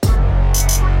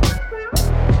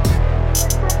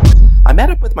met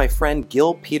up with my friend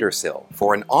Gil Petersil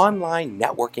for an online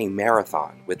networking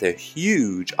marathon with a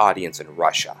huge audience in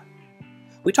Russia.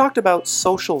 We talked about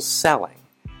social selling,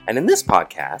 and in this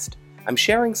podcast, I'm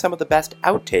sharing some of the best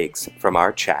outtakes from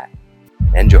our chat.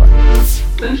 Enjoy.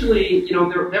 Essentially, there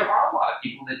are a lot of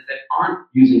people that aren't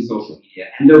using social media,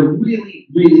 and they're really,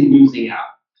 really losing out.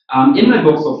 In my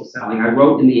book, Social Selling, I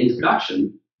wrote in the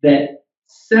introduction that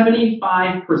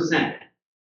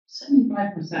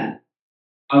 75%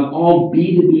 of all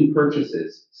B2B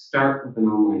purchases start with an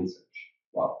online search.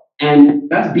 Wow. And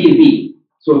that's B2B.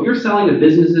 So if you're selling to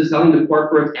businesses, selling to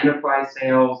corporates, enterprise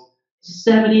sales,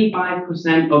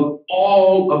 75% of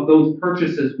all of those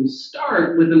purchases will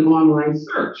start with an online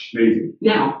search. Amazing.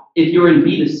 Now, if you're in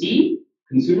B2C,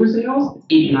 consumer sales,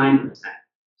 it's 89%.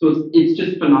 So it's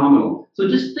just phenomenal. So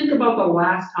just think about the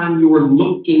last time you were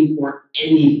looking for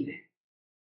anything.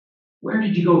 Where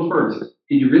did you go first?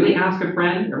 Did you really ask a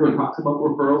friend? Everyone talks about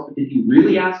referrals, but did you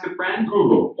really ask a friend?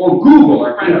 Google. Or Google,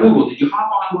 our friend Google. Did you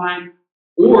hop online?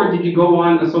 Or did you go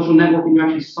on a social network and you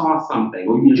actually saw something?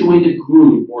 Or you joined a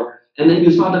group? And then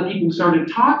you saw that people started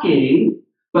talking,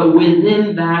 but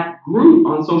within that group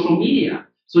on social media.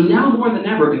 So now more than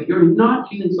ever, if you're not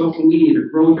using social media to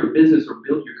grow your business or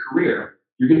build your career,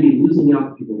 you're going to be losing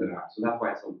out to people that are. So that's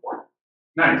why it's so important.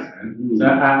 Nice, man. So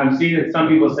I'm seeing that some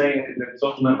people saying that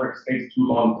social networks takes too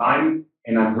long time,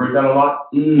 and I've heard that a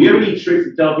lot. Do you have any tricks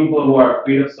to tell people who are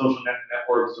afraid of social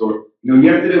networks? Or,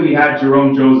 yesterday we had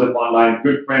Jerome Joseph online, a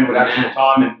good friend with actual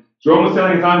Tom, and Jerome was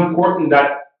telling us how important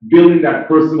that building that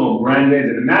personal brand is.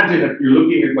 And imagine if you're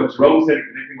looking at what Jerome said and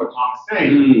connecting what Tom is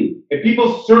saying, if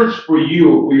people search for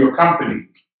you or for your company,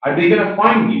 are they going to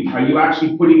find you? Are you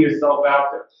actually putting yourself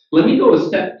out there? Let me go a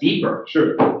step deeper.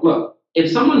 Sure. Look, if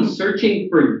someone's searching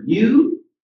for you,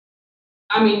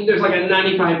 there's like a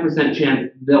 95%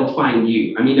 chance they'll find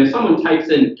you. If someone types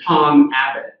in Tom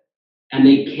Abbott and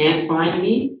they can't find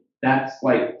me, that's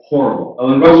like horrible.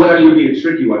 Well, in Russia, that would be a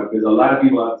tricky one because a lot of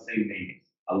people have the same names.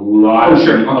 A lot of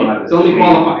people have the so let me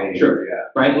qualify. names. Sure. Yeah.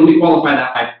 Right? Let me qualify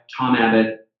that by Tom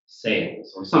Abbott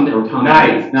sales or something, or Tom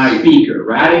Abbott speaker,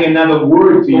 right? Adding another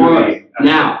word to your name.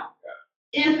 Now,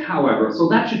 if, however, so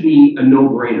that should be a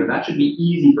no-brainer. That should be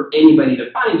easy for anybody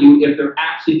to find you if they're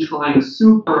actually trying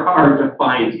super hard to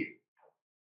find you.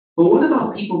 But what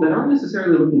about people that aren't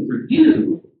necessarily looking for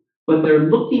you, but they're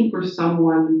looking for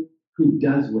someone who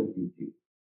does what you do?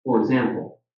 For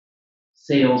example,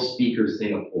 sales speaker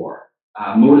Singapore,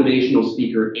 motivational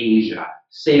speaker Asia,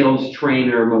 sales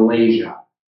trainer Malaysia.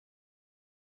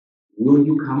 Will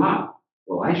you come up?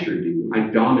 Well, I sure do. I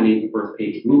dominate the first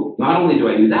page of Google. Not only do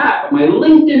I do that, but my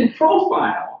LinkedIn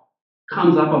profile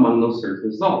comes up among those search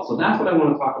results. So that's what I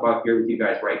want to talk about here with you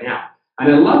guys right now.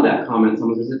 And I love that comment.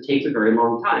 Someone says it takes a very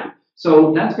long time.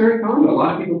 So that's very common. A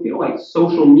lot of people feel like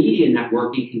social media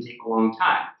networking can take a long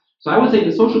time. So I would say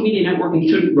that social media networking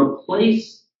shouldn't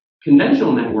replace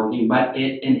conventional networking, but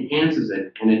it enhances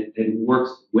it and it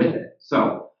works with it.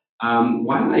 So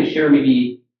why don't I share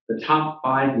maybe the top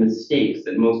 5 mistakes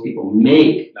that most people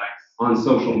make on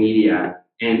social media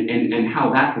and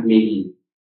how that could maybe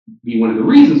be one of the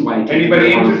reasons why.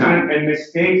 Anybody interested in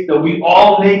mistakes that we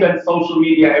all make on social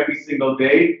media every single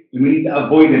day? We need to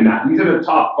avoid that. These are the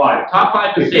top 5. Top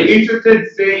 5 mistakes. If you're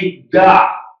interested, say duh.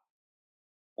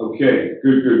 Okay,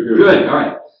 good. Good, all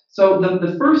right. So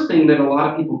the first thing that a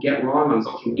lot of people get wrong on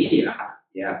social media,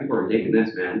 people are digging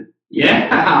this, man. Yeah,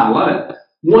 I love it.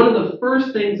 One of the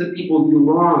first things that people do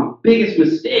wrong, biggest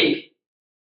mistake,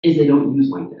 is they don't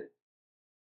use LinkedIn.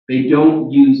 They don't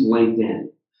use LinkedIn.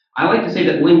 I like to say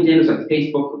that LinkedIn is like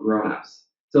Facebook for grown-ups.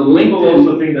 So people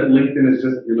also think that LinkedIn is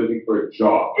just if you're looking for a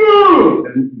job.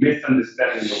 And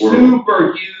misunderstanding the world.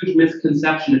 Super huge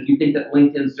misconception if you think that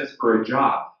LinkedIn is just for a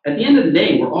job. At the end of the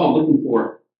day, we're all looking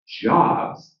for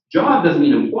jobs. Job doesn't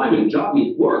mean employment. Job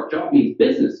means work. Job means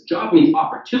business. Job means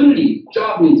opportunity.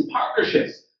 Job means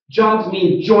partnerships. Jobs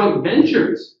mean joint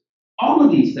ventures. All of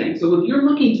these things. So if you're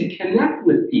looking to connect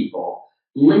with people,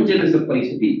 LinkedIn is the place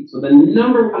to be. So the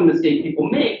number one mistake people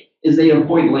make is they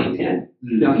avoid LinkedIn.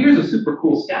 Now here's a super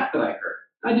cool stat that I heard.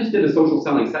 I just did a social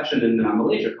selling session in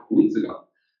Malaysia a couple weeks ago.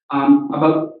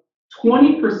 About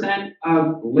 20%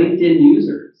 of LinkedIn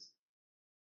users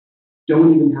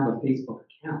don't even have a Facebook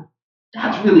account.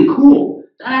 That's really cool.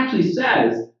 That actually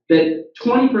says that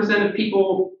 20% of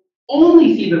people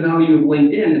only see the value of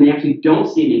LinkedIn and they actually don't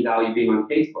see any value being on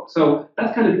Facebook. So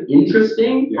that's kind of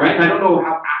interesting, right? I don't know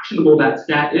how actionable that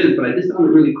stat is, but I just found it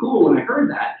really cool when I heard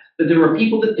that there are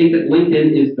people that think that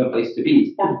LinkedIn is the place to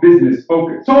be. For business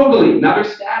focus. Totally. Another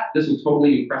stat, this will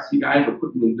totally impress you guys or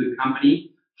put you in good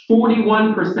company.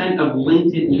 41% of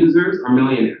LinkedIn users are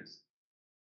millionaires.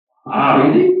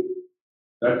 Crazy?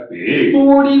 That's big.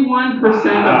 41%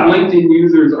 of LinkedIn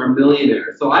users are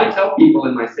millionaires. So I tell people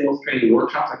in my sales training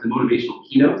workshops, like the motivational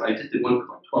keynotes, I just did one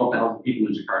for like 12,000 people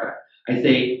in Jakarta. I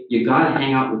say, you gotta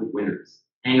hang out with winners.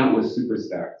 Hang out with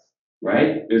superstars,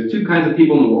 right? There's two kinds of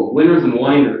people in the world, winners and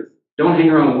whiners. Don't hang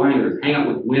around with whiners, hang out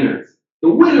with winners. The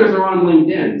winners are on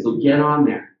LinkedIn, so get on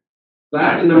there. So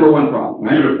that's the number one problem,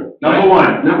 right? Beautiful.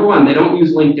 Number one, they don't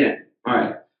use LinkedIn. All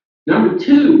right. Number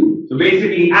two. So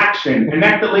basically action.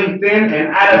 Connect to LinkedIn and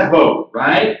add us both.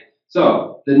 Right?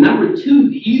 So the number two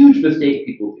huge mistake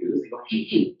people do is they go,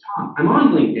 hey, Tom, I'm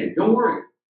on LinkedIn. Don't worry.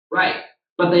 Right.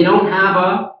 But they don't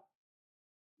have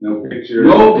no picture.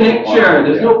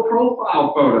 There's no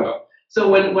profile photo. So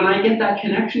when I get that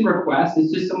connection request,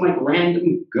 it's just some like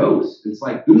random ghost. It's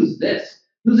like, who's this?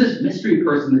 Who's this mystery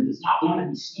person that does not want to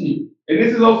be seen? And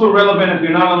this is also relevant if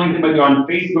you're not on LinkedIn, but you're on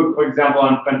Facebook, for example,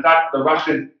 on Contact the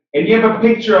Russian, and you have a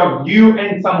picture of you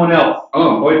and someone else.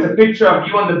 Oh. Or it's a picture of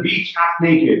you on the beach half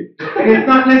naked. And it's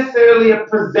not necessarily a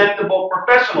presentable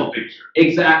professional picture.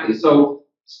 Exactly. So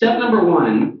step number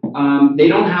one, they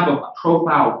don't have a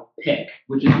profile pic,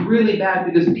 which is really bad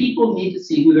because people need to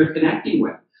see who they're connecting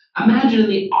with. Imagine in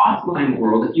the offline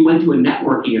world, if you went to a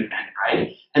networking event,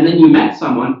 right? And then you met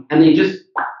someone and they just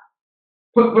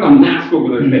put a mask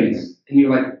over their face. And you're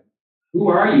like, who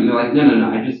are you? And they're like, no,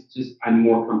 I'm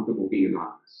more comfortable being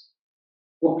anonymous.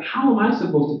 Well, how am I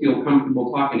supposed to feel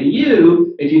comfortable talking to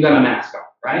you if you got a mask on,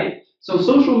 right? So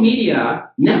social media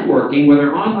networking,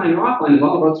 whether online or offline, is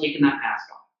all about taking that mask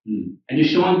off and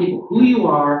just showing people who you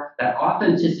are, that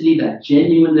authenticity, that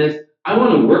genuineness. I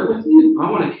want to work with you. I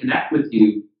want to connect with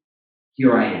you.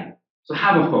 Here I am. So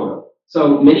have a photo.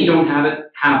 So many don't have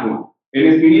it. Have one. And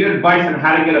if you need advice on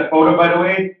how to get a photo, by the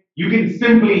way, you can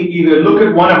simply either look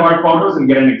at one of our photos and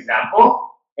get an example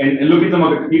and look at some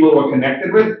of the people we're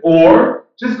connected with, or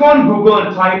just go on Google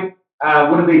and type,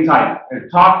 what do they type?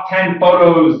 Top 10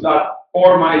 photos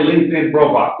for my LinkedIn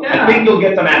profile. Yeah. I think you'll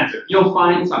get some answers. You'll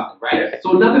find something, right? Yeah.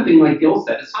 So another thing, like Gil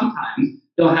said, is sometimes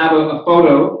they'll have a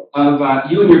photo of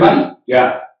you and your buddy.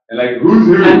 Yeah. And like, who's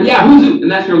who? And who's who?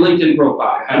 And that's your LinkedIn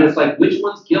profile. And it's like, which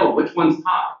one's Gil? Which one's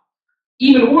Tom?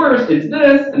 Even worse, it's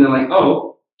this. And they're like,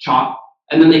 oh, chop.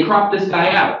 And then they crop this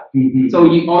guy out. So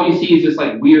all you see is this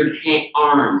like weird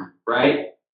arm, right?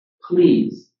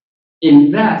 Please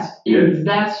invest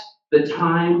the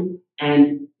time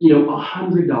and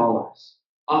 $100,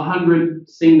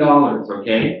 $100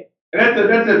 okay? That's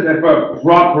a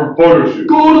proper photo shoot.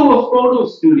 Go to a photo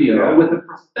studio with a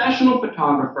professional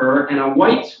photographer and a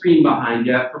white screen behind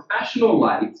you, professional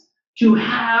lights, to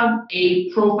have a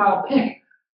profile pic.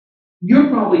 You'll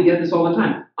probably get this all the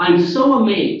time. I'm so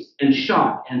amazed and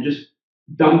shocked and just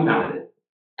dumbfounded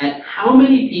at how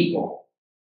many people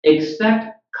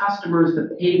expect customers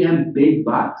to pay them big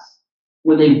bucks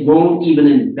when they won't even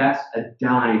invest a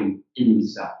dime in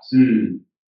themselves.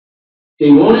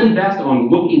 They won't invest on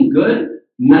looking good,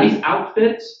 nice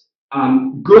outfits,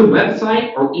 good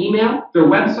website or email. Their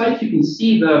websites, you can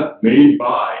see the made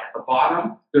by at the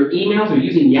bottom. Their emails are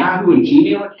using Yahoo and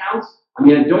Gmail accounts. I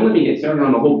mean, don't let me get started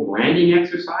on the whole branding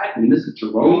exercise. I mean, this is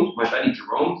my buddy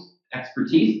Jerome's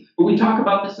expertise. But we talk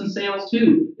about this in sales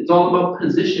too. It's all about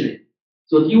positioning.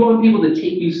 So if you want people to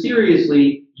take you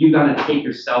seriously, you got to take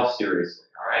yourself seriously.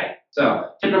 All right.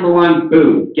 So tip number one,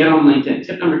 boom, get on LinkedIn.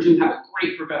 Tip number two, have a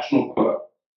great professional photo.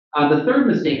 The third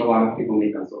mistake a lot of people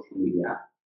make on social media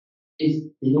is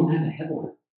they don't have a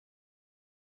headline.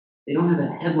 They don't have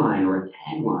a headline or a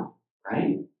tagline,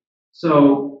 right?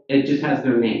 So it just has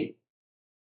their name.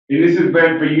 And this is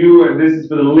meant for you, and this is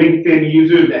for the LinkedIn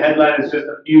users. The headline is just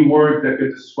a few words that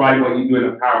could describe what you do in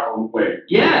a powerful way.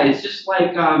 Yeah, it's just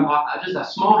like just a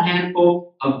small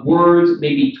handful of words,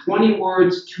 maybe 20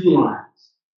 words, 2 lines.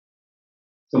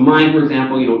 So mine, for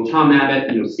example, Tom Abbott,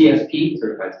 CSP,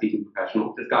 Certified Speaking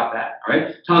Professional, just got that, all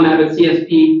right? Tom Abbott,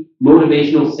 CSP,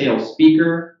 motivational sales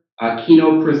speaker,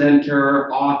 keynote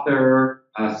presenter, author,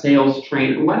 sales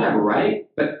trainer, whatever, right?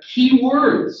 But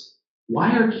keywords.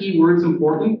 Why are keywords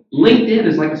important? LinkedIn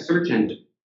is like a search engine.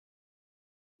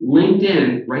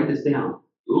 LinkedIn, write this down.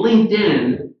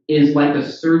 LinkedIn is like a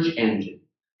search engine.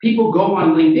 People go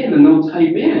on LinkedIn and they'll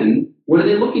type in, what are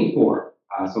they looking for?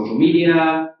 Social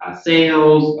media,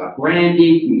 sales,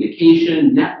 branding,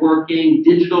 communication, networking,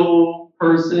 digital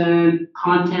person,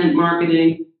 content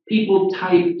marketing. People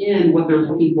type in what they're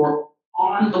looking for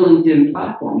on the LinkedIn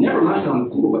platform, never mind on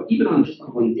Google, but even on just on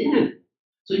LinkedIn.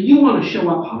 So you want to show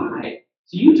up high.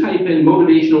 So you type in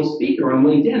motivational speaker on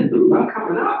LinkedIn, boom, I'm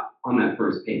coming up on that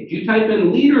first page. You type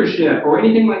in leadership or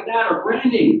anything like that or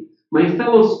branding. My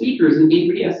fellow speakers in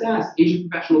APSS, Asian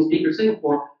Professional Speaker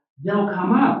Singapore, they'll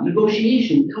come up.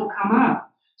 Negotiation, they'll come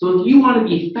up. So if you want to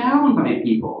be found by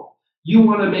people, you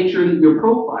want to make sure that your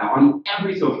profile on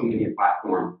every social media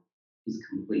platform is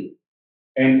complete.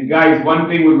 And guys, one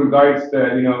thing with regards to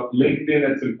LinkedIn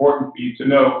that's important for you to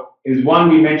know is, one,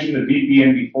 we mentioned the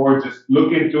VPN before. Just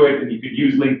look into it, and you could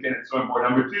use LinkedIn. It's so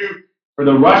important. Number two, for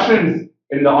the Russians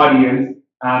in the audience,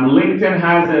 LinkedIn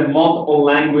has a multiple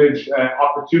language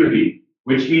opportunity,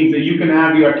 which means that you can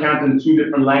have your account in 2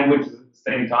 different languages at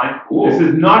the same time. Cool. This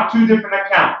is not 2 different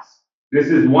accounts. This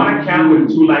is one account with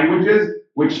 2 languages,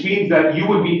 which means that you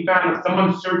would be found if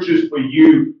someone searches for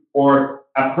you or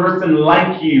a person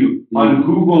like you on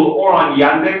Google or on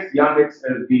Yandex. Yandex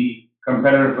is the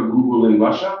competitor for Google in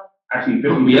Russia. Actually,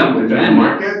 50% of the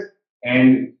market.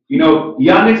 And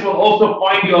Yandex will also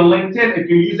find you on LinkedIn if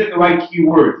you're using the right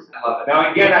keywords. Now,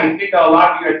 again, I think a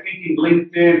lot of you are thinking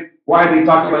LinkedIn. Why are they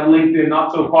talking about LinkedIn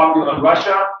not so popular in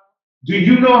Russia? Do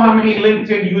you know how many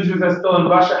LinkedIn users are still in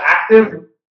Russia active?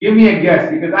 Give me a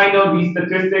guess, because I know these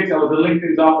statistics. I was at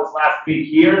LinkedIn's office last week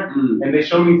here, and they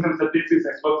showed me some statistics.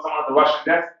 I spoke to someone at the Russian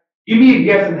desk. Give me a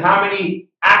guess on how many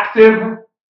active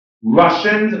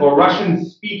Russians or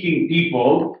Russian-speaking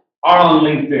people are on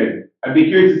LinkedIn. I'd be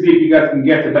curious to see if you guys can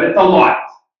guess it, but it's a lot.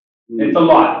 It's a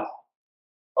lot.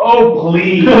 Oh,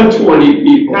 please. 20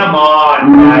 people. Come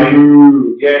on,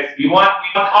 guys. Yes, we want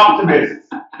optimists.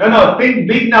 No, think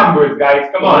big numbers,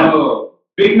 guys. Come on.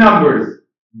 Big numbers.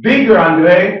 Bigger,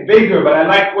 Andre, bigger, but I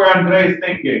like where Andre is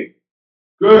thinking.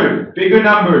 Good, bigger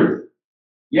numbers.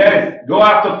 Yes, go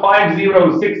after 5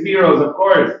 zeros, 6 zeros, of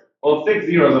course. Well, 6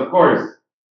 zeros, of course.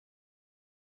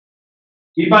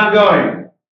 Keep on going.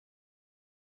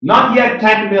 Not yet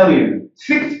 10 million.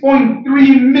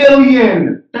 6.3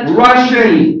 million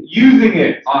Russians using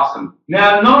it. Awesome.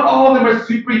 Now, not all of them are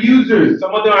super users.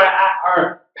 Some of them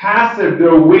are passive.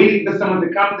 They're waiting for someone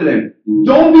to come to them.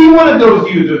 Don't be one of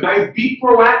those users, guys. Be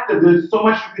proactive. There's so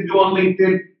much you can do on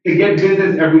LinkedIn to get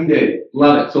business every day.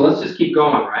 Love it. So let's just keep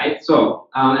going, right? So,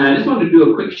 and I just wanted to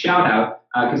do a quick shout out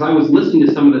because I was listening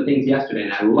to some of the things yesterday,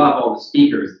 and I love all the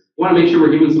speakers. I want to make sure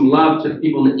we're giving some love to the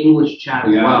people in the English chat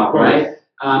as well, right?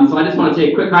 So I just want to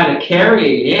say a quick hi to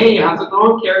Carrie. Hey, how's it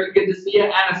going, Carrie? Good to see you.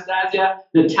 Anastasia,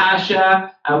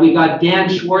 Natasha. We got Dan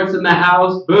Schwartz in the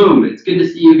house. Boom. It's good to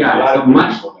see you guys. So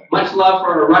much love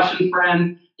for our Russian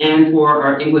friends and for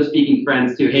our English-speaking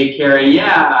friends, too. Hey, Carrie.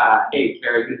 Yeah. Hey,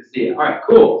 Carrie. Good to see you. All right,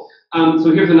 cool.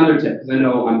 So here's another tip, because I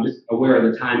know I'm just aware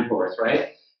of the time for us,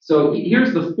 right? So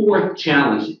here's the 4th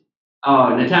challenge.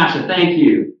 Oh, Natasha, thank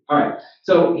you. All right.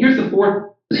 So here's the 4th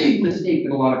big mistake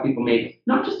that a lot of people make,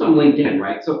 not just on LinkedIn,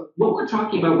 right? So what we're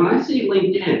talking about, when I say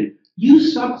LinkedIn, you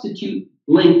substitute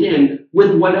LinkedIn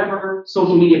with whatever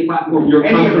social media platform you're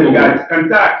comfortable with. Any of them, guys.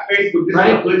 Contact, Facebook, this is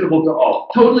applicable to all.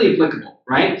 Totally applicable,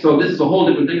 right? So this is a whole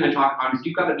different thing I talk about, is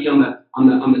you've got to be on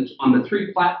the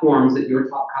 3 platforms that your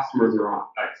top customers are on.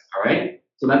 Nice. All right?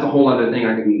 So that's a whole other thing.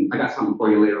 I got something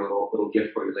for you later, a little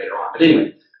gift for you later on. But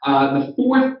anyway, the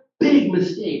 4th big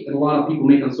mistake that a lot of people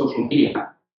make on social media,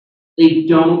 they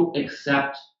don't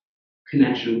accept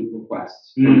connection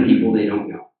requests from people they don't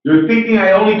know. You're thinking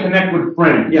I only connect with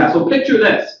friends. Yeah, so picture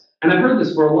this, and I've heard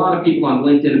this for a lot of people on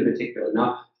LinkedIn in particular.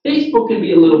 Now, Facebook can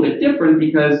be a little bit different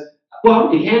because,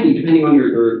 well, it can be depending on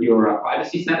your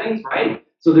privacy settings, right?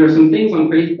 So there are some things on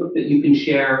Facebook that you can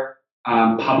share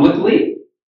publicly,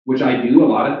 which I do a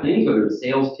lot of things, whether it's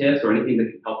sales tips or anything that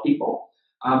can help people.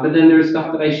 But then there's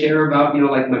stuff that I share about,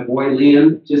 like my boy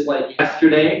Liam, just like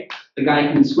yesterday. The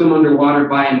guy can swim underwater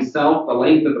by himself, the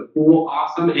length of the pool,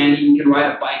 awesome, and he can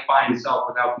ride a bike by himself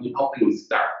without me helping him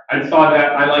start. I saw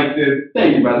that. I liked it.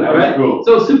 Thank you, brother. That was cool.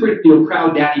 So super,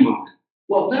 proud daddy moment.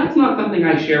 Well, that's not something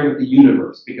I share with the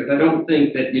universe, because I don't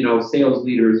think that, sales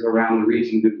leaders around the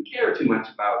region really care too much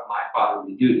about my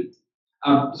fatherly duties.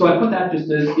 So I put that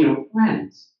just as,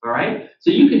 friends, all right?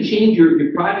 So you can change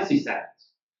your privacy settings.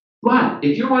 But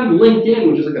if you're on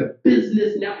LinkedIn, which is like a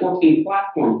business networking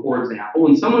platform, for example,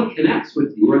 and someone connects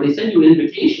with you or they send you an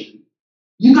invitation,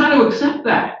 you got to accept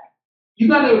that. You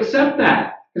got to accept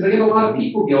that. Because I get a lot of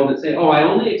people, Gil, that say, I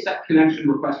only accept connection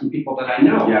requests from people that I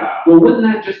know. Yeah. Well, wouldn't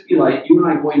that just be like you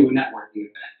and I going to a networking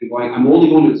event? You're going, I'm only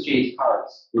going to exchange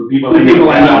cards with people I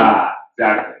know.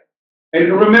 Exactly.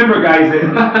 And remember, guys,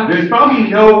 there's probably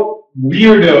no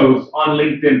weirdos on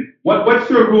LinkedIn. What's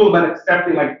your rule about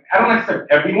accepting? Like, I don't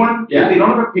accept everyone. Yeah. If they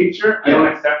don't have a picture, I don't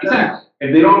accept them. Exactly.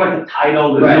 If they don't have like a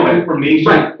title, there's no information.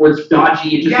 Right. Or it's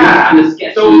dodgy. It just looks kind of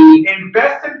sketchy. So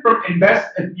invest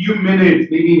a few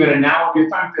minutes, maybe even an hour of your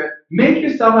time to make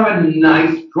yourself have a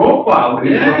nice profile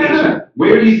with information.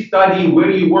 Where do you study?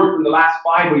 Where do you work for the last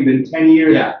 5 or even 10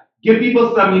 years? Yeah. Give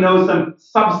people some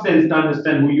substance to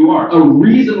understand who you are. A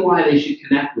reason why they should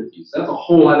connect with you. So that's a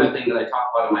whole other thing that I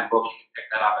talk about in my book. You can pick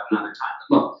that up at another time.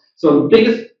 But look, So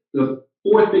the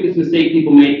fourth biggest mistake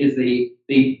people make is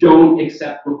they don't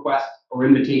accept requests or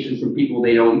invitations from people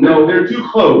they don't know. They're too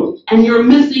closed. And you're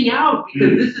missing out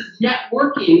because this is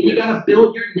networking. You got to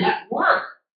build your network.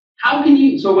 How can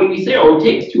you, so when we say, oh, it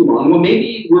takes too long, well,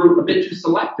 maybe we're a bit too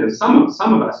selective. Some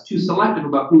of us too selective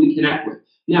about who we connect with.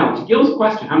 Now, to Gil's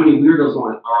question, how many weirdos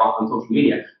are on social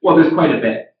media? Well, there's quite a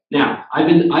bit. Now, I've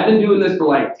been doing this for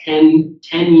like 10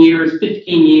 years,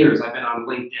 15 years. I've been on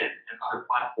LinkedIn and other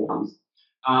platforms.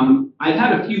 I've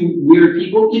had a few weird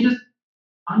people. You just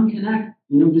unconnect,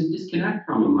 just disconnect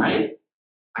from them, right?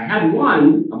 I had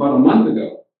one about a month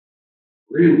ago.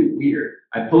 Really weird.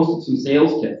 I posted some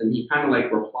sales tips and he kind of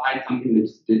like replied something that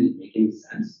just didn't make any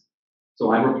sense.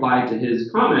 So I replied to his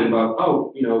comment about,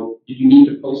 oh, did you need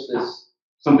to post this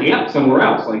somewhere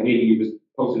else? Like maybe you just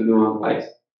posted it in the wrong place.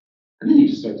 And then he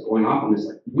just starts going off on this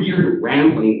like weird,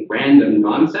 rambling, random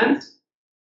nonsense.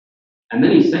 And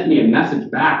then he sent me a message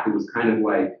back that was kind of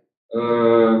like,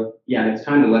 yeah, it's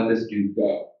time to let this dude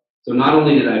go. So not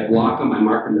only did I block him, I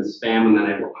marked him as spam, and then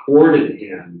I reported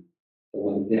him to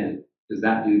LinkedIn because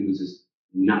that dude was just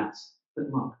nuts.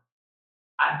 But look,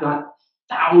 I've got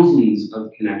thousands of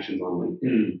connections on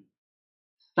LinkedIn.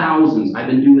 Thousands. I've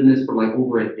been doing this for like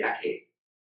over a decade.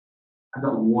 I've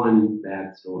got one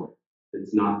bad story.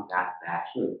 It's not that bad.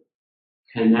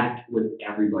 Connect with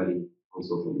everybody on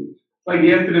social media. Like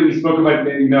yesterday, we spoke about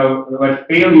like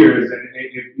failures, and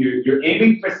if you're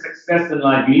aiming for success in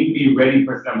life, you need to be ready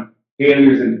for some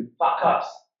failures and fuck ups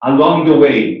along the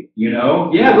way.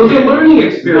 Yeah, those are learning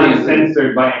experiences. Not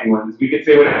censored by anyone. We could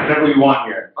say whatever we want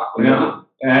here.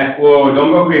 Whoa,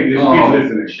 don't go crazy. There's kids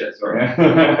listening. Shit, sorry.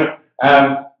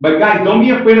 But guys, don't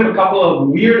be afraid of a couple of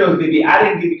weirdos maybe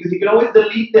adding you because you can always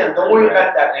delete them. Don't worry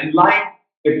about that. And life,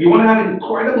 if you want to have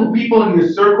incredible people in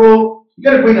your circle, you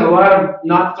got to bring a lot of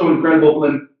not so incredible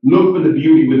and look for the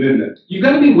beauty within them. You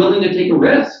got to be willing to take a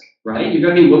risk, right? You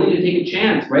got to be willing to take a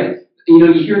chance, right?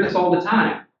 You hear this all the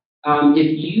time.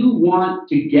 If you want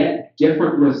to get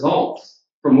different results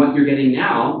from what you're getting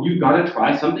now, you've got to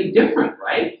try something different,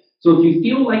 right? So if you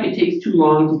feel like it takes too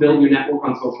long to build your network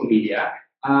on social media,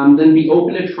 then be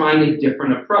open to trying a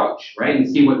different approach, right? And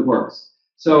see what works.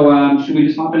 So should we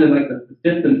just hop into like the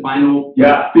fifth and final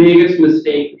biggest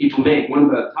mistake people make? One of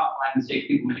the top 5 mistakes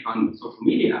people make on social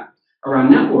media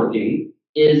around networking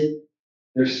is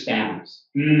they're spammers.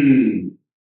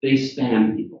 They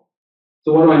spam people.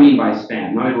 So what do I mean by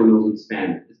spam? Not everyone knows what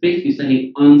spam is. It's basically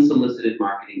sending unsolicited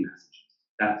marketing messages.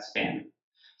 That's spam.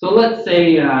 So let's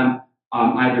say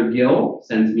either Gil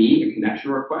sends me a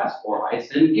connection request or I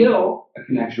send Gil a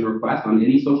connection request on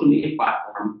any social media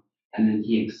platform, and then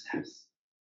he accepts.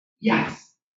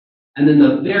 Yes. And then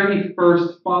the very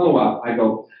first follow-up, I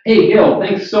go, hey, Gil,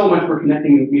 thanks so much for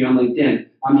connecting with me on LinkedIn.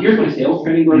 Here's my sales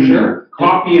training brochure.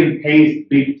 Copy and paste,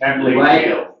 big template.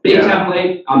 Right. Big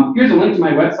template. Here's a link to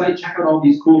my website. Check out all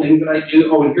these cool things that I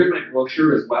do. Oh, and here's my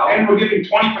brochure as well. And we're giving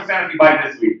 20% if you buy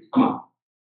this week. Come on.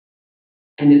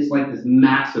 And it's like this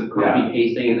massive copy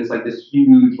pasting, and it's like this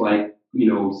huge, like,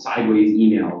 sideways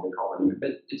email, they call it.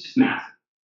 But it's just massive.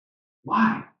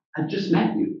 Why? I just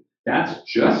met you. That's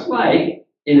just like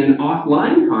in an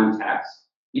offline context,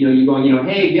 you're going,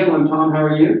 hey, Gil, I'm Tom, how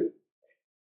are you?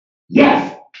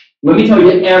 Yes, let me tell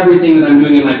you everything that I'm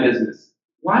doing in my business.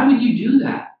 Why would you do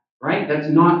that, right? That's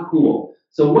not cool.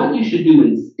 So what you should do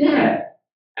instead,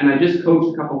 and I just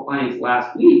coached a couple of clients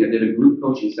last week, I did a group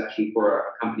coaching session for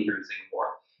a company here in Singapore,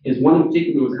 is one in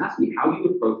particular was asking me how you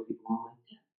approach people on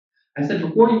LinkedIn. I said,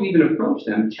 before you even approach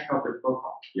them, check out their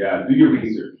profile. Yeah, do your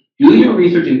research. Do your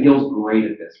research, and Gil's great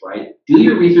at this, right? Do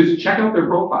your research, check out their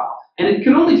profile. And it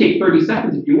can only take 30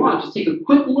 seconds if you want. Just take a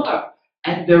quick look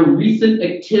at their recent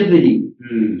activity.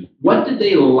 What did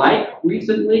they like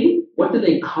recently? What did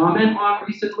they comment on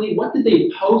recently? What did they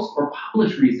post or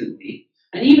publish recently?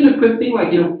 And even a quick thing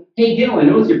like, hey, Gil, I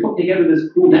noticed you're putting together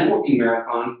this cool networking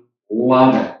marathon.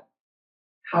 Love it.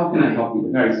 How can I help you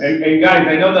with this? And guys,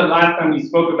 I know that last time we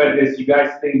spoke about this, you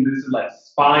guys think this is like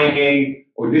spying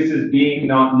or this is being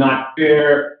not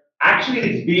fair. Actually,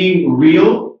 it's being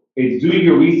real. It's doing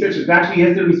your research. It's actually,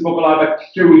 yesterday we spoke a lot about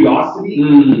curiosity.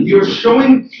 You're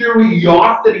showing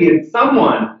curiosity in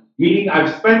someone, meaning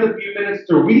I've spent a few minutes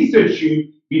to research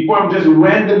you before I'm just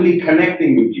randomly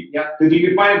connecting with you. Yeah. Because you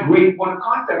can find a great point of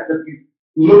contact if you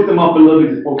look them up a little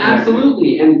bit before.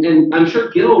 Absolutely. And I'm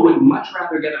sure Gil would much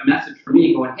rather get a message from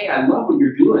me going, hey, I love what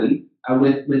you're doing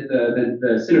with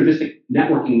the synergistic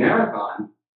networking marathon.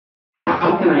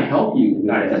 How can I help you with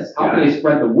this? How can I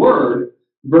spread the word?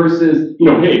 Versus,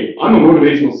 hey, I'm a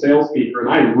motivational sales speaker and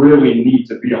I really need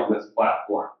to be on this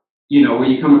platform. Where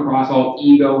you come across all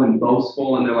ego and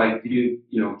boastful and they're like, dude,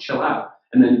 chill out.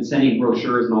 and then sending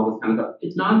brochures and all this kind of stuff.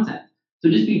 It's nonsense. So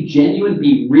just be genuine,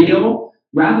 be real,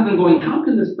 rather than going, how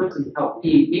can this person help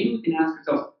me? Maybe we can ask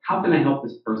ourselves, how can I help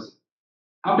this person?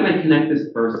 How can I connect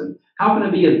this person? How can I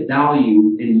be of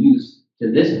value and use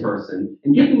to this person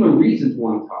and give them a reason to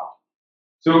want to talk?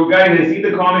 So guys, I see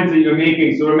the comments that you're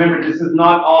making. So remember, this is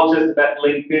not all just about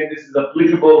LinkedIn. This is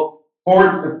applicable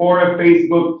for a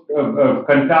Facebook of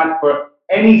contact for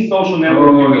any social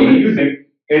network you're using.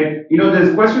 And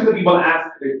there's questions that people ask,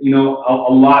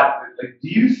 a lot. Like, do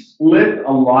you split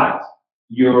a lot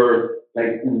your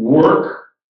work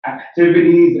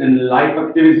activities and life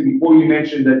activities? Before you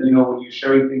mentioned that when you're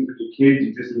sharing things with your kids,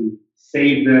 you just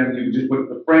save them, you just put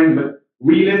the friends. But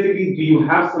realistically, do you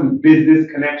have some business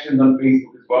connections on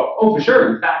Facebook as well? Oh, for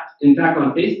sure. In fact,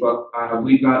 on Facebook,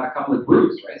 we've got a couple of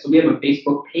groups, right? So we have a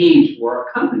Facebook page for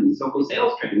our company, Soko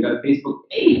Sales Training. We've got a Facebook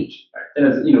page that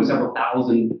has several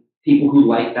thousand people who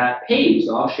like that page.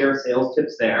 So I'll share sales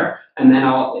tips there, and then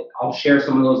I'll share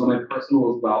some of those on my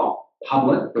personal as well,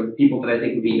 public, for the people that I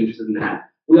think would be interested in that.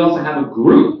 We also have a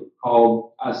group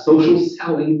called Social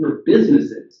Selling for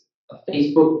Businesses, a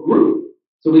Facebook group.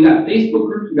 So we got Facebook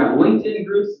groups, we got LinkedIn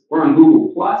groups, we're on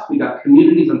Google Plus, we got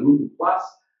communities on Google Plus.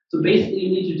 So basically, you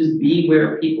need to just be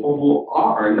where people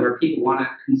are and where people want to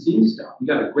consume stuff. We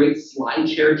got a great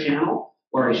SlideShare channel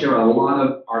where I share a lot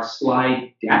of our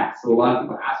slide decks. So a lot of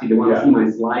people ask me, do you want to see my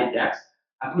slide decks?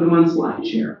 I put them on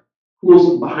SlideShare.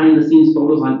 Cool behind-the-scenes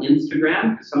photos on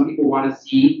Instagram, because some people want to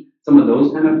see some of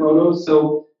those kind of photos.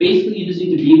 So basically, you just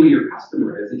need to be where your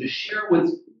customer is and just share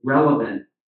what's relevant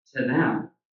to them.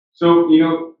 So,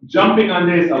 jumping on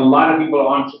this, a lot of people are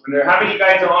entrepreneurs. How many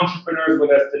guys are entrepreneurs with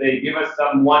us today? Give us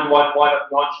some one of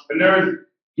the entrepreneurs.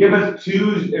 Give us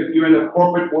twos if you're in the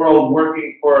corporate world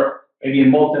working for maybe a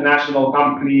multinational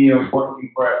company or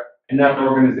working for another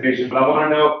organization. But I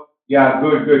want to know,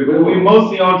 good. We're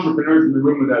mostly entrepreneurs in the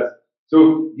room with us.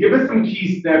 So give us some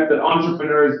key steps that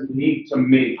entrepreneurs need to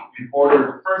make in order,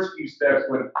 the first few steps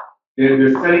when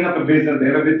they're setting up a business, they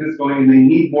have a business going, and they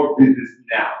need more business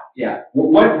now. Yeah.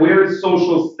 Where is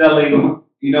social selling?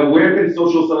 Where can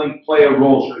social selling play a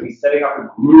role? Should they be setting up a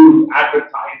group,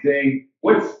 advertising?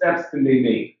 What steps can they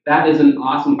make? That is an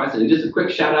awesome question. And just a quick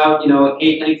shout out,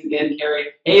 hey, thanks again, Carrie.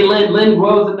 Hey, Lynn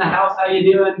Rose in the house. How you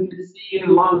doing? Good to see you.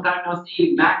 Long time no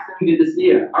see. Maxim, good to see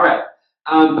you. All right.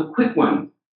 A quick one.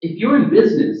 If you're in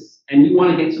business and you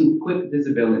want to get some quick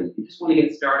visibility, you just want to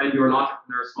get started, you're an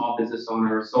entrepreneur, small business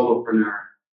owner, solopreneur,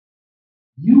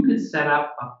 you could set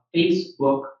up a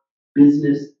Facebook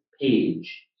business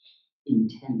page in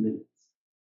 10 minutes.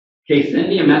 Okay, send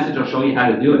me a message, I'll show you how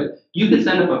to do it. You could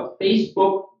set up a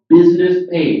Facebook business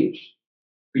page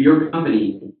for your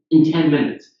company in 10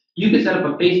 minutes. You could set up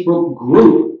a Facebook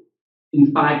group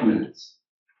in 5 minutes.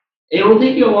 It will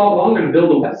take you a lot longer to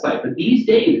build a website, but these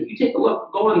days, if you take a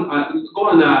look, go on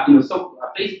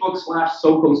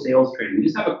Facebook/Soko Sales Training. You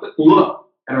just have a quick look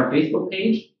at our Facebook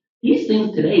page. These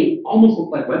things today almost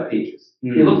look like web pages.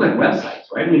 They look like websites,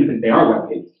 right? I mean, they are web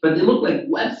pages, but they look like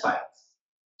websites.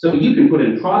 So you can put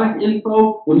in product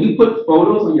info. When you put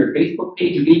photos on your Facebook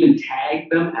page, you can even tag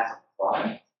them as a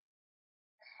product.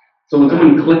 So when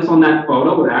someone clicks on that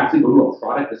photo, it actually goes to a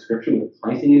product description with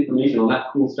pricing information, all that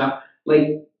cool stuff.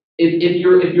 Like, if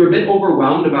you're a bit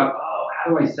overwhelmed about, how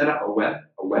do I set up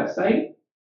a website?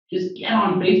 Just get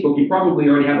on Facebook. You probably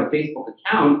already have a Facebook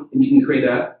account, and you can create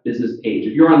a business page.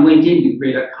 If you're on LinkedIn, you can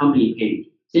create a company page.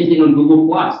 Same thing on Google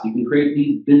Plus. You can create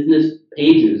these business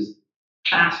pages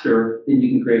faster than you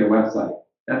can create a website.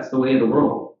 That's the way of the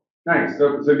world. Nice.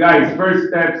 So guys, first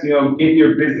steps, get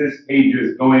your business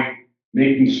pages going,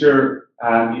 making sure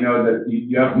that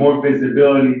you have more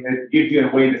visibility. It gives you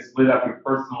a way to split up your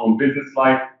personal and business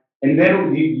life. And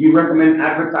then you recommend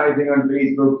advertising on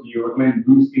Facebook? Do you recommend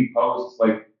boosting posts?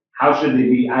 Like, how should they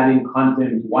be adding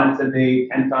content once a day,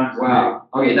 10 times a day? Wow.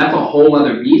 Okay, that's a whole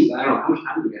other beast. I don't know. How much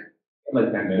time do we get?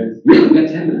 Like 10 minutes. Really? We got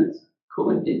 10 minutes?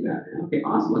 Cool, I did that. Okay,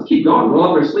 awesome. Let's keep going. Roll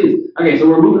up our sleeves. Okay, so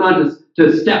we're moving on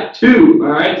to step 2.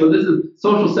 All right, so this is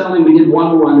social selling. We did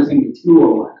 101. This is going to be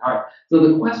 201. All right, so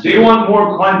the question. They want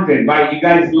more content, right? You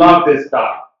guys love this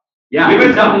stuff. Yeah. Give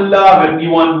us some love if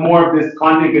you want more of this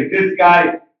content, because this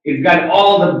guy has got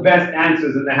all the best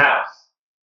answers in the house.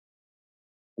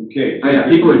 Okay. Oh, yeah,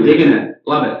 people are digging it.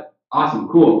 Love it. Awesome.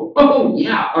 Cool. Oh,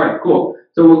 yeah. All right, cool.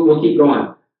 So we'll keep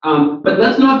going. But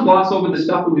let's not gloss over the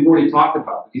stuff that we've already talked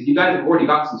about, because you guys have already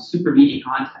got some super meaty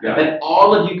content. Yeah. I bet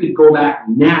all of you could go back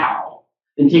now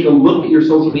and take a look at your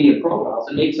social media profiles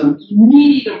and make some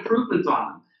immediate improvements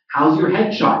on them. How's your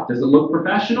headshot? Does it look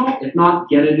professional? If not,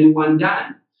 get a new one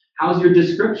done. How's your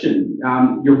description?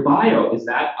 Your bio, is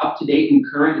that up to date and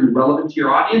current and relevant to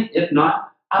your audience? If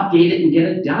not, update it and get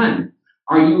it done.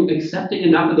 Are you accepting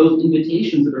enough of those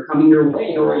invitations that are coming your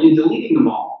way, or are you deleting them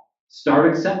all? Start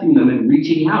accepting them and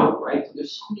reaching out, right? So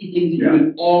there's so many things that you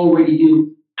can already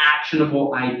do,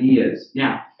 actionable ideas.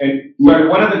 Now, and sorry,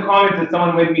 one of the comments that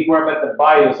someone made me for about the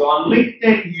bio. So on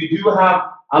LinkedIn, you do have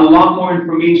a lot more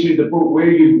information to put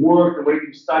where you've worked and where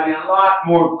you've studied, a lot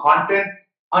more content.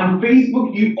 On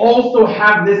Facebook, you also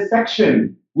have this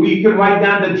section where you can write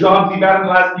down the jobs you've had in the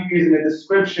last few years in the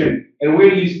description and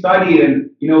where you studied and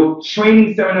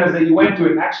training seminars that you went to.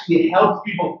 It actually helps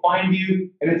people find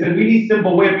you, and it's a really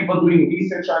simple way of people doing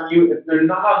research on you. If they're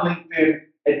not on LinkedIn,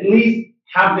 at least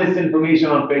have this information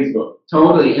on Facebook.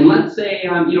 Totally. And let's say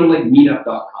like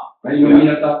meetup.com, right?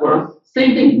 Meetup.com.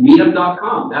 Same thing,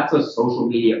 meetup.com. That's a social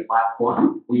media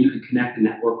platform where you can connect and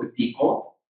network with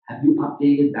people. Have you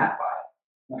updated that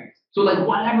bio? Right. So like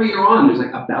whatever you're on, there's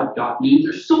like about.me.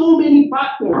 There's so many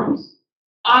platforms.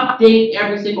 Update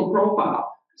every single profile.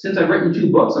 Since I've written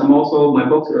 2 books, my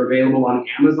books are available on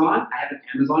Amazon. I have an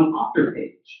Amazon author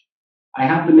page. I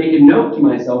have to make a note to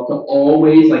myself to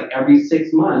always, like every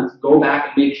 6 months, go back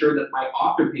and make sure that my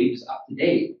author page is up to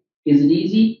date. Is it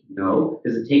easy? No.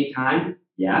 Does it take time?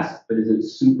 Yes. But is it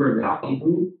super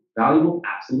valuable?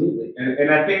 Absolutely.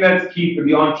 And I think that's key for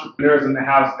the entrepreneurs in the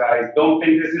house, guys. Don't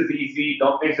think this is easy.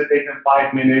 Don't think it takes them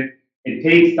 5 minutes. It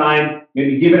takes time.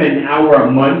 Maybe give it an hour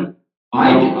a month.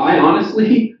 I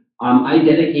honestly, I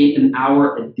dedicate an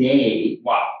hour a day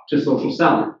to social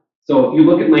selling. So if you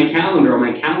look at my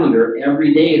calendar,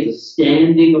 every day is a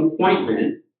standing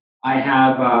appointment. I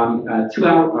have 2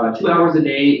 hours a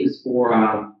day is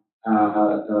for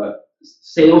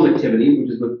sales activities, which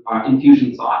is with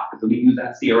Infusionsoft, because we use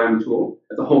that CRM tool.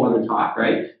 That's a whole other talk,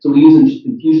 right? So we use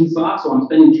Infusionsoft, so I'm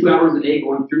spending 2 hours a day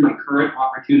going through my current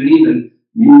opportunities and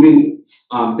moving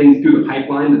things through the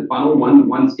pipeline, the funnel,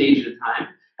 one stage at a time.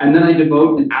 And then I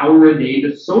devote an hour a day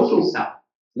to social selling.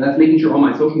 So that's making sure all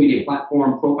my social media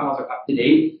platform profiles are up to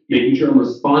date, making sure I'm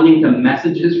responding to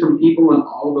messages from people on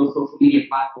all of those social media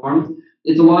platforms.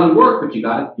 It's a lot of work, but you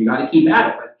got to keep at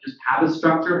it. But just have a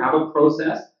structure, have a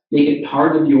process, make it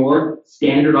part of your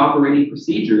standard operating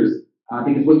procedures,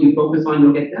 because what you focus on,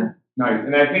 you'll get done. Nice.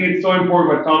 And I think it's so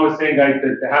important what Tom was saying, guys,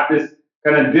 to have this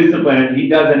kind of discipline. And he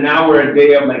does an hour a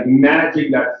day of like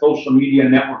managing that social media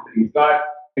network that he's got.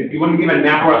 If you want to give an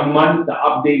hour a month to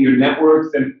update your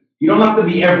networks, and you don't have to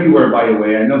be everywhere, by the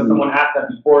way. I know someone asked that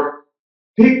before.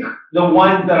 Pick the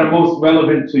ones that are most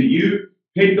relevant to you.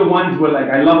 Pick the ones where, like,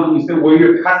 I love what you said, where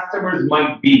your customers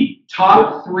might be.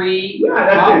 Top 3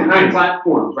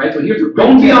 platforms, right? So here's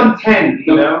don't be on 10,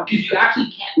 because you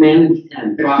actually can't manage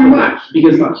 10. It's too much.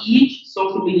 Because each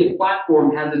social media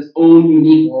platform has its own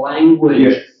unique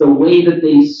language, the way that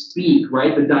they speak,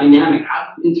 right? The dynamic,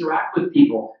 how to interact with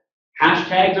people.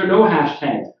 Hashtags or no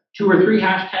hashtags. 2 or 3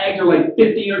 hashtags or like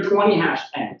 15 or 20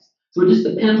 hashtags. So it just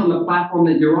depends on the platform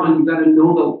that you're on. You've got to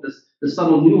know the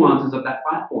subtle nuances of that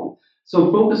platform.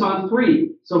 So focus on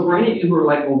 3. So for any of you who are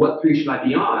like, well, what 3 should I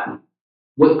be on?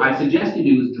 What I suggest you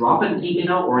do is drop an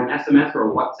email or an SMS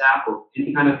or a WhatsApp or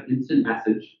any kind of instant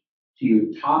message to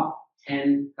your top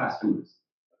 10 customers.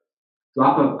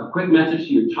 Drop a quick message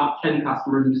to your top 10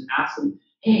 customers and just ask them,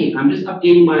 hey, I'm just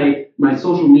updating my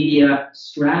social media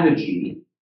strategy.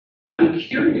 I'm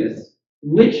curious,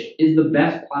 which is the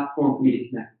best platform for me to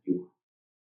connect with you on?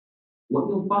 What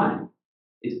you'll find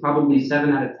is probably 7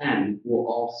 out of 10 will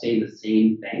all say the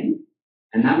same thing.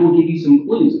 And that will give you some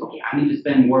clues. Okay, I need to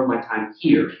spend more of my time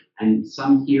here, and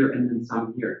some here, and then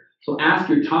some here. So ask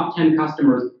your top 10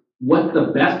 customers, what's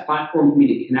the best platform for me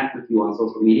to connect with you on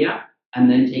social media? And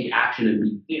then take action and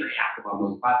be very active on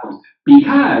those platforms.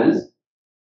 Because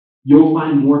you'll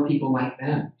find more people like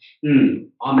them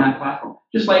on that platform.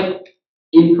 Just like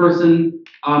in-person,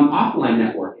 offline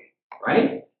networking,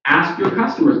 right? Ask your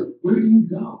customers, where do you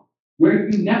go? Where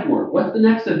do you network? What's the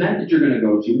next event that you're going to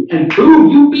go to? And boom,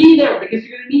 you be there because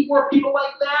you're going to meet more people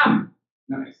like them.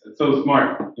 Nice. That's so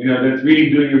smart. That's really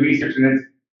doing your research, and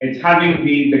it's having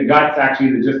the guts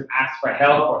actually to just ask for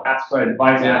help or ask for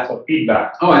advice or ask for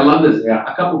feedback. Oh, I love this. Yeah.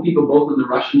 A couple of people, both in the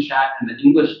Russian chat and the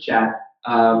English chat,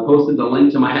 posted the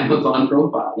link to my Amazon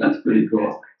profile. That's pretty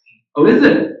cool. Oh, is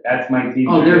it? That's my team.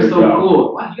 Oh, they're so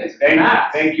cool. Wow, you guys are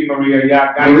fast. Thank you, Maria.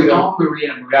 Yeah, guys. Maria. Awesome.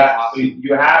 So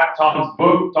you have Tom's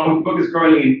book. Tom's book is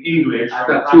currently in English. I've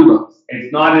got 2 books.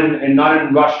 It's not in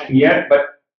Russian yet, but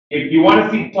if you want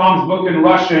to see Tom's book in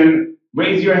Russian,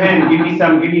 raise your hand. Give me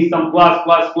some plus.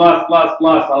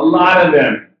 A lot of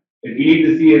them. If you need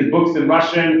to see his books in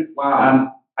Russian.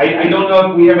 Wow. I don't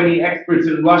know if we have any experts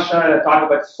in Russia that talk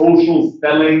about social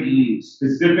selling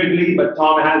specifically, but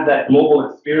Tom has that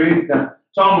global experience. Now,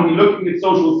 Tom, when you're looking at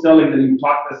social selling that you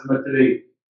talked to us about today,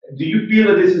 do you feel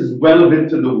that this is relevant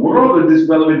to the world, or is this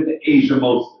relevant to Asia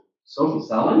mostly? Social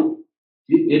selling?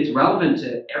 It's relevant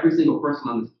to every single person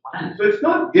on this planet. So it's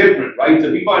not different, right?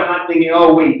 So people are not thinking,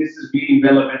 oh wait, this is really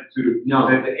relevant to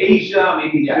to Asia,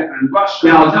 maybe different in Russia.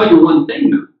 Now I'll tell you one thing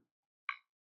though.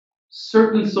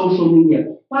 Certain social media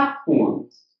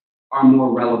platforms are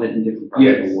more relevant in different parts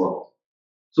of the world.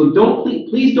 So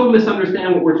please don't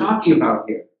misunderstand what we're talking about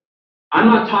here. I'm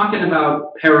not talking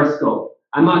about Periscope.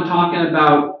 I'm not talking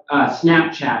about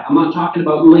Snapchat. I'm not talking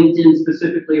about LinkedIn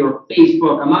specifically or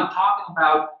Facebook. I'm not talking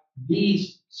about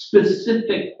these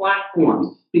specific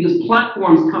platforms, because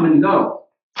platforms come and go.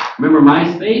 Remember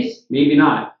MySpace? Maybe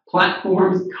not.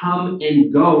 Platforms come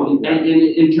and go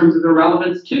in terms of their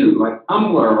relevance too, like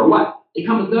Tumblr or what. They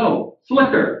come and go.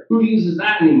 Flickr, who uses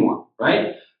that anymore,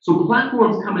 right? So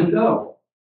platforms come and go.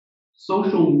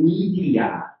 Social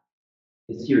media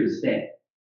is here to stay.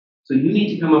 So you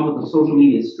need to come up with a social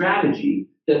media strategy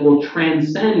that will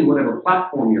transcend whatever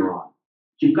platform you're on.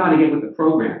 You've got to get with the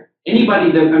program.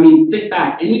 Anybody that, think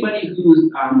back, anybody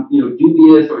who's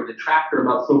dubious or detractor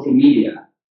about social media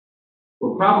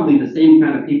were probably the same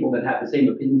kind of people that have the same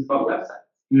opinions about websites.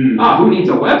 Who needs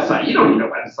a website? You don't need a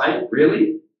website,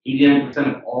 really.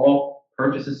 89% of all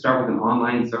purchases start with an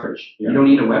online search. You don't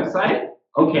need a website?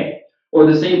 Okay. Or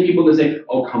the same people that say,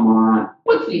 oh, come on,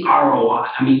 what's the ROI?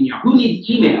 Who needs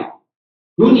email?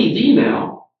 Who needs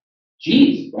email?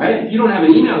 Geez, right? If you don't have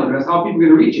an email address, how are people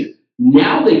going to reach you?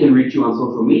 Now they can reach you on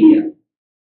social media,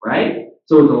 right?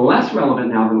 So it's less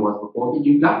relevant now than it was before, but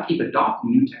you've got to keep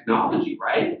adopting new technology,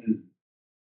 right?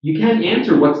 You can't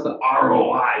answer what's the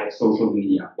ROI of social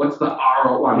media. What's the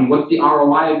ROI? What's the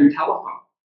ROI of your telephone?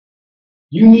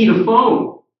 You need a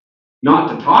phone, not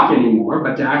to talk anymore,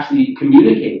 but to actually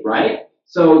communicate, right?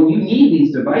 So you need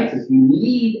these devices. You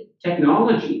need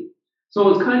technology. So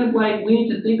it's kind of like we need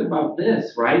to think about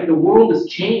this, right? The world has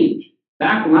changed.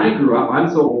 Back when I grew up, I'm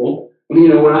so old,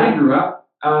 when I grew up,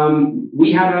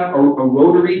 we had a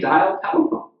rotary dial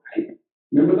telephone, right?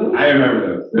 Remember those? I remember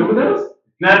those. Remember those?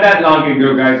 Not that long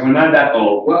ago, guys. We're not that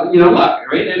old. Well, look,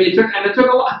 right? It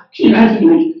took a lot. Can you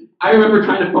imagine? I remember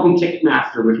trying to phone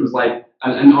Ticketmaster, which was like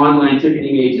an online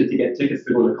ticketing agent to get tickets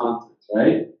to go to concerts,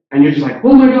 right? And you're just like,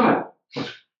 oh my God.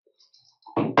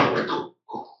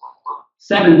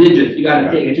 7 digits, you got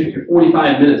to take. It took you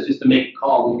 45 minutes just to make a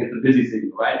call and get the busy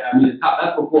signal, right?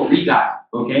 That's before redial,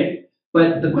 okay?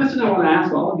 But the question I want to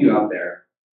ask all of you out there,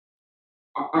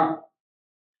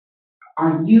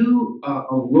 are you a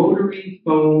rotary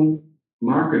phone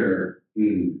marketer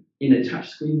in a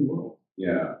touchscreen world?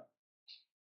 Yeah.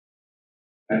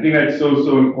 I think that's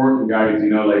so important, guys.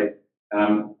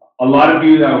 A lot of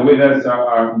you that are with us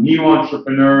are new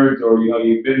entrepreneurs, or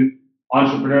you've been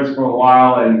entrepreneurs for a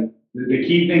while, and the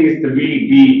key thing is to really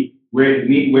be where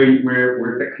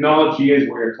technology is,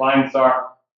 where your clients are,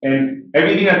 and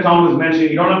everything that Tom was mentioning.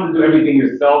 You don't have to do everything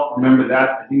yourself. Remember that.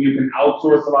 I think you can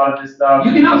outsource a lot of this stuff.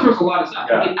 You can outsource a lot of stuff.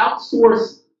 Yeah. You can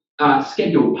outsource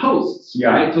scheduled posts,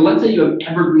 right? So let's say you have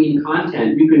evergreen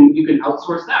content. You can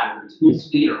outsource that, whether it's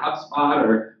Hootsuite or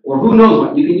HubSpot or who knows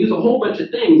what. You can use a whole bunch of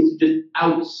things to just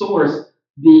outsource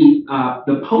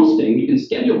the posting. You can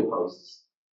schedule posts,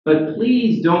 but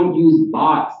please don't use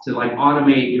bots to like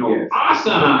automate.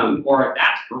 Awesome or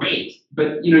that's great,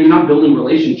 but you're not building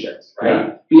relationships, right?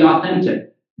 Yeah. Be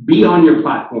authentic. Be on your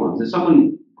platforms. If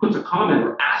someone puts a comment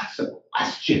or asks a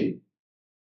question,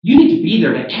 you need to be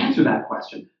there to answer that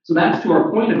question. So that's to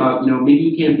our point about, maybe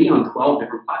you can't be on 12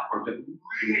 different platforms, but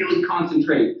really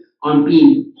concentrate on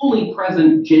being fully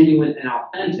present, genuine, and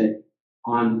authentic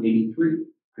on maybe 3.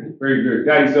 Right? Very good.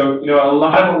 Guys, so, a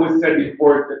lot of what was said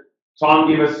before, Tom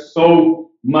gave us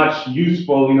so much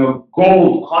useful,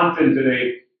 gold content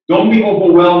today. Don't be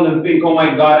overwhelmed and think, oh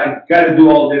my God, I got to do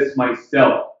all this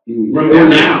myself. Remember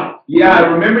now. Yeah,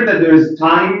 remember that there's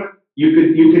time. You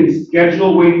can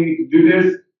schedule when you need to do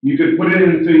this. You could put it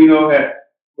into, a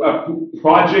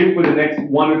project for the next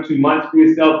 1 or 2 months for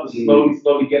yourself to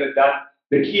slowly get it done.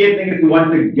 The key thing is to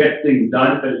want to get things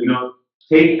done, to,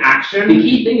 take action. The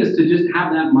key thing is to just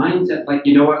have that mindset, like,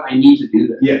 you know what, I need to do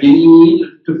this. Yes. And you need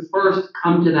to first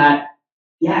come to that,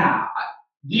 yes,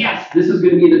 this is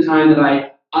going to be the time that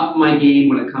I up my game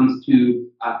when it comes to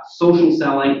social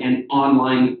selling and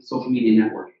online social media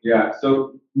networking. Yeah,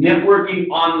 so networking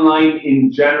online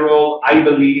in general, I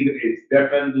believe it's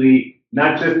definitely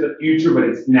not just the future, but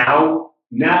it's now.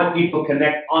 Now people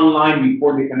connect online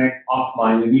before they connect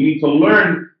offline. And you need to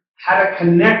learn how to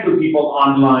connect with people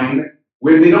online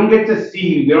where they don't get to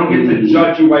see you, they don't get to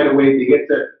judge you right away. They get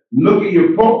to look at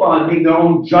your profile and make their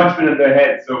own judgment of their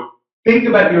head. So think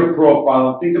about your profile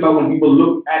and think about when people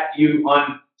look at you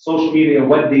on social media,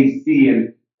 what they see,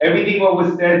 and everything what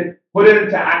was said, put it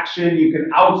into action. You can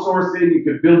outsource it. You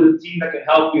can build a team that can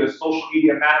help you, a social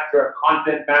media manager, a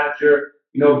content manager.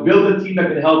 Build a team that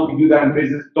can help you do that in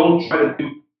business. Don't try to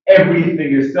do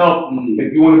everything yourself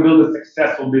if you want to build a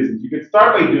successful business. You can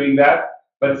start by doing that,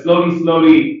 but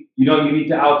slowly, you need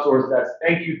to outsource that.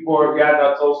 Thank you for,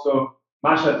 that's also,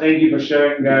 Masha, thank you for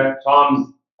sharing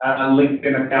Tom's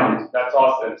LinkedIn account. That's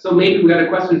awesome. So maybe we got a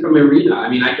question from Irina. I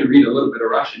mean, I can read a little bit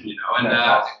of Russian, and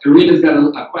Irina's got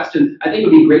a question. I think it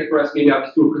would be great for us. Maybe I'll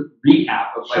just do a quick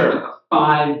recap of like the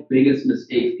 5 biggest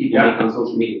mistakes people make on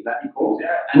social media. That'd be cool.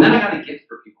 Yeah. And then I got a gift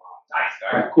for people. Nice.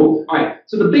 All right, cool. All right.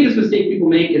 So the biggest mistake people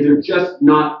make is they're just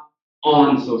not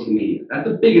on social media. That's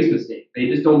the biggest mistake. They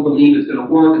just don't believe it's going to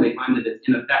work, and they find that it's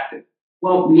ineffective.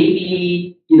 Well,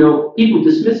 maybe people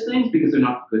dismiss things because they're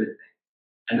not good at things.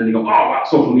 And then they go, oh, wow,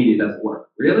 social media doesn't work.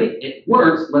 Really? It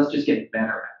works. Let's just get better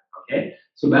at it, okay?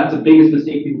 So that's the biggest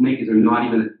mistake people make is they're not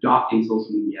even adopting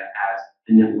social media as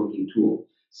a networking tool.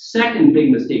 Second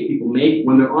big mistake people make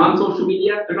when they're on social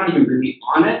media, they're not even really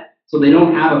on it. So they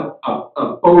don't have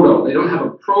a photo. They don't have a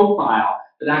profile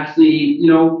that actually,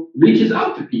 reaches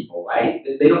out to people, right?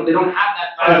 They don't have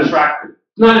that. Not attractive.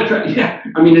 Not attractive, yeah.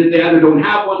 I mean, they either don't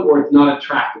have one or it's not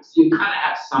attractive. So you kind of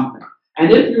have something. And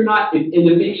if you're not, and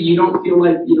if maybe you don't feel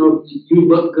like, you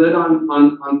look good on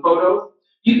photos,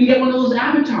 you can get one of those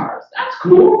avatars. That's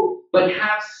cool, but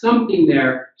have something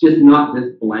there, just not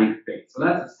this blank face. So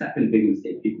that's the second big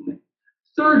mistake people make.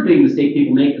 Third big mistake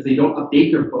people make is they don't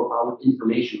update their profile with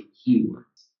information or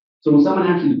keywords. So when someone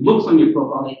actually looks on your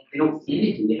profile, they don't see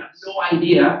anything. They have no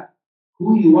idea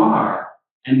who you are,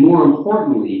 and more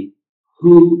importantly,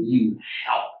 who you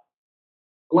help.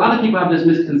 A lot of people have this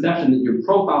misconception that your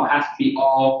profile has to be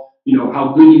all,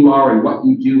 how good you are and what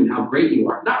you do and how great you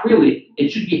are. Not really. It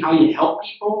should be how you help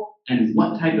people and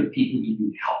what type of people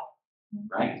you help,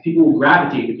 right? People will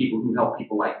gravitate to people who help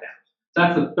people like that. So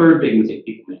that's the third big mistake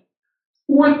people make.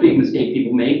 Fourth big mistake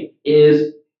people make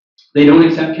is they don't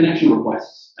accept connection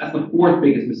requests. That's the fourth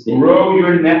biggest mistake. Grow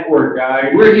your network,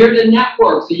 guys. We're here to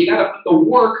network, so you got to put the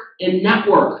work in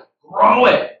network. Grow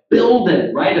it. Build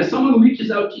it, right? If someone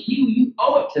reaches out to you, you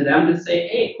owe it to them to say,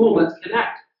 hey, cool, let's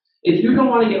connect. If you don't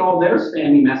want to get all their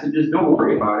spammy messages, don't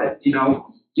worry about it. You can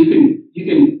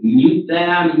mute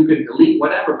them, you can delete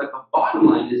whatever, but the bottom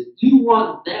line is you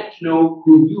want them to know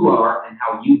who you are and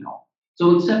how you help.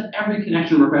 So accept every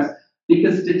connection request,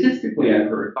 because statistically I've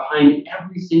heard behind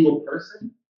every single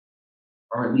person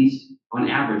are at least on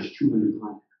average 200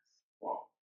 contacts. Wow.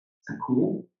 Is that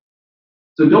cool?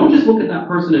 So don't just look at that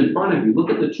person in front of you. Look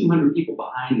at the 200 people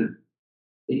behind them.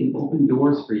 They can open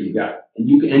doors for you. Yeah. And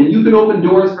you can open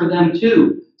doors for them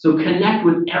too. So connect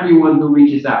with everyone who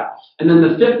reaches out. And then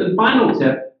the fifth and final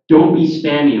tip, don't be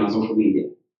spammy on social media.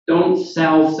 Don't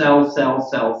sell.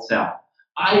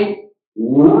 I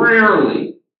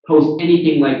rarely post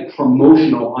anything like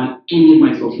promotional on any of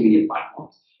my social media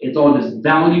platforms. It's all just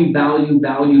value,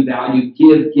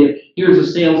 give. Here's a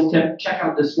sales tip. Check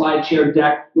out this slide share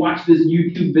deck. Watch this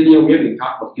YouTube video. We haven't even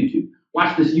talked about YouTube.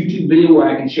 Watch this YouTube video where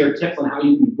I can share tips on how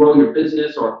you can grow your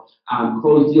business or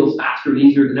close deals faster and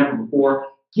easier than ever before.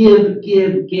 Give,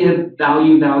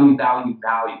 value.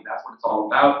 That's what it's all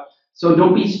about. So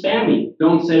don't be spammy.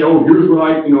 Don't say, oh, here's what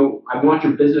I want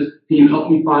your business. Can you help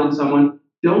me find someone?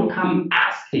 Don't come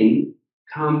asking,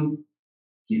 come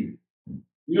give.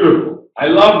 Beautiful. I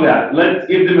love that. Let's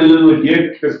give them a little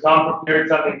gift because Tom prepared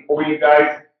something for you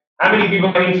guys. How many people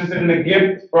are interested in the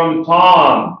gift from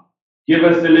Tom? Give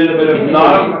us a little bit of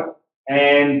love.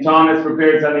 And Tom has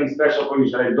prepared something special for you.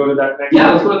 Should I go to that next slide?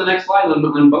 Yeah, let's go to the next slide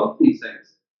on both these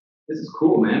things. This is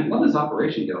cool, man. Love this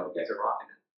operation deal. You guys are rocking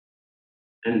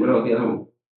it. And what about the other one?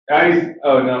 Guys,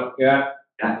 oh no, yeah.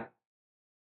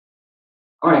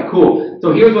 All right, cool.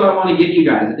 So here's what I want to give you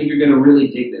guys. I think you're going to really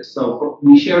dig this. So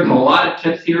we shared a lot of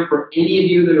tips here for any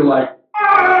of you that are like,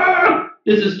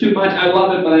 this is too much. I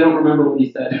love it, but I don't remember what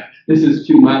he said. This is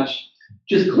too much.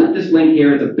 Just click this link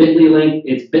here. It's a bit.ly link.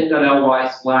 It's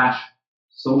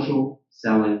bit.ly/social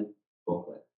selling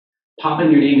booklet. Pop in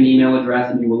your name and email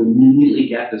address, and you will immediately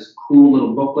get this cool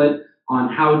little booklet on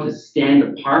how to stand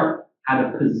apart, how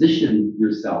to position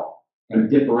yourself, and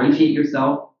differentiate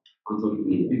yourself on social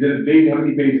media. You did a big, how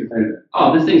many pages is it?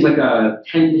 Oh, this thing's like a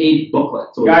 10-page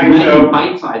booklet. So guys, it's really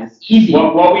bite-sized. It's easy.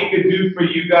 What we could do for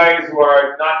you guys who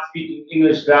are not speaking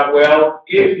English that well,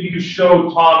 if you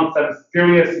show Tom some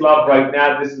serious love right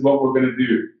now, this is what we're going to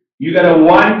do. You got to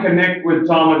connect with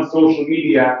Tom on social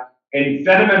media and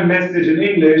send him a message in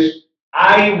English.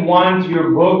 I want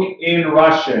your book in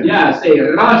Russian. Yeah, say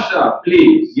Russia,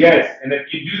 please. Yes, and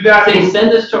if you do that, say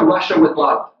send this to Russia with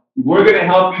love. We're going to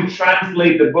help you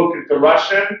translate the book into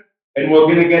Russian, And we're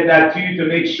gonna get that to you to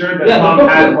make sure that Yeah, Tom the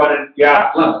has booklet. one.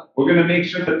 Yeah, Love it. we're gonna make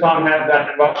sure that Tom has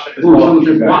that in Russian as Ooh, well. someone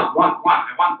says, You guys. want.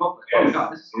 I want booklet. Oh my Yes.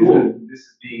 God, this is cool. This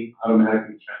is being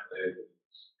automatically translated.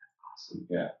 Awesome.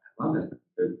 Yeah. I love it.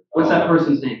 They're What's all- that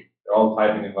person's name? They're all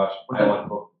typing in Russian. Okay. I want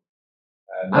book.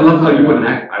 I love how you put an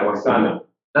X. I want Oksana.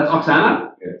 That's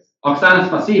Oksana? Yes. Oksana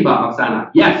Spasiba,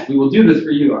 Oksana. Yes, we will do this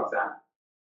for you, Oksana.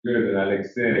 Good. And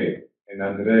Alexei and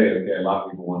Andrei. Okay, a lot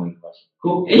of people want in Russian.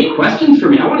 Cool. Any questions for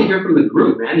me? I want to hear from the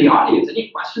group, man, the audience. Any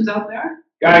questions out there?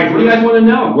 Guys, what do you guys want to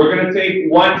know? We're gonna take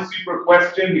one super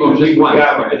question because just one.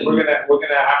 because we're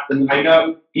gonna have to. I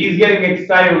know he's getting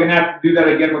excited. We're gonna have to do that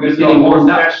again. We're gonna He's do a getting whole warmed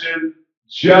up. session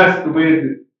just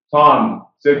with Tom.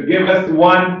 So give us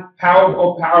one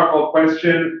powerful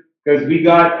question because we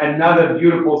got another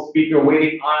beautiful speaker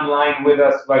waiting online with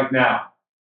us right now.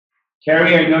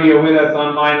 Carrie, I know you're with us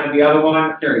online on the other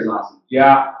one. Carrie's awesome.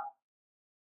 Yeah.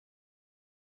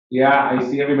 Yeah, I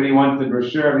see everybody wants the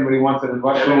brochure, everybody wants it in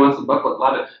Russian. Everyone wants the booklet,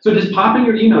 love it. So just pop in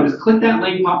your email, just click that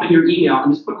link, pop in your email,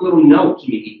 and just put a little note to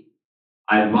me.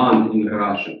 I want in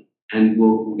Russian, and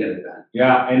we'll get it done.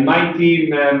 Yeah, and my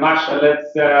team, Masha,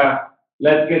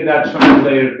 let's get that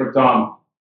translated for Tom.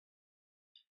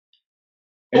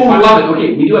 Oh, I love it.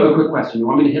 Okay, we do have a quick question. You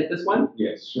want me to hit this one?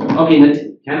 Yes, sure. Okay,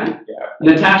 can I? Yeah.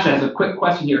 Natasha has a quick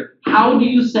question here. How do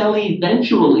you sell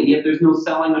eventually if there's no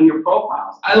selling on your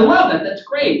profiles? I love that. That's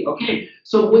great. Okay,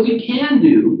 so what you can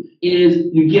do is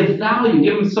you give value,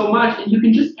 give them so much, and you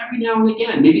can just every now and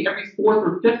again, maybe every fourth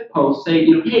or fifth post, say,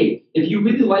 hey, if you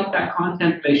really like that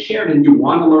content that I shared and you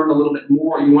want to learn a little bit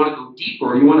more, you want to go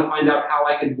deeper, you want to find out how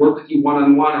I could work with you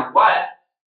one-on-one or what,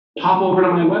 pop over to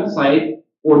my website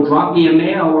or drop me a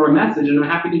mail or a message, and I'm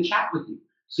happy to chat with you.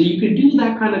 So you could do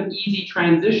that kind of easy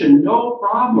transition, no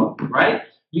problem, right?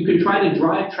 You can try to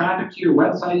drive traffic to your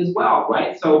website as well,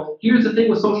 right? So here's the thing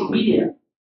with social media.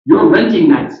 You're renting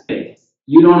that space.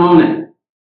 You don't own it.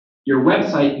 Your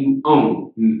website you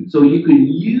own. So you can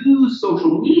use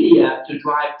social media to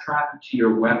drive traffic to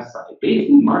your website.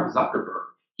 Basically, Mark Zuckerberg,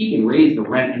 he can raise the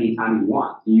rent anytime he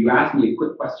wants. And you asked me a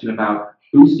quick question about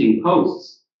boosting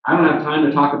posts. I don't have time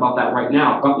to talk about that right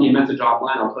now. Drop me a message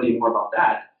offline, I'll tell you more about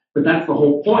that. But that's the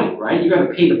whole point, right? You got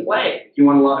to pay to play if you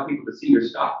want a lot of people to see your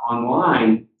stuff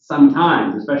online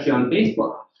sometimes, especially on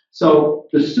Facebook. So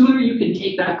the sooner you can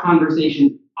take that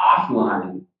conversation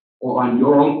offline or on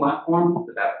your own platform,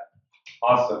 the better.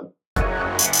 Awesome.